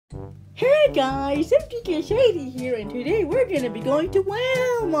Hey guys, MDK Shady here, and today we're gonna be going to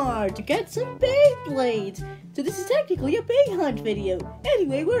Walmart to get some Beyblades. So this is technically a Bey Hunt video.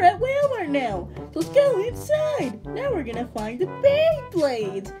 Anyway, we're at Walmart now, so let's go inside. Now we're gonna find the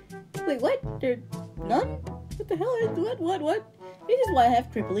Beyblades. Wait, what? There none? What the hell is what? This is why I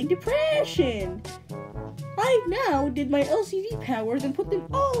have crippling depression. I now did my LCD powers and put them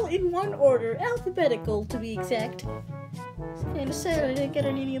all in one order, alphabetical to be exact. It's kinda sad I didn't get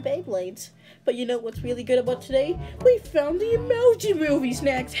any new Beyblades. But you know what's really good about today? We found the Emoji Movie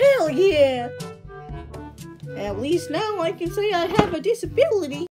snacks! Hell yeah! At least now I can say I have a disability.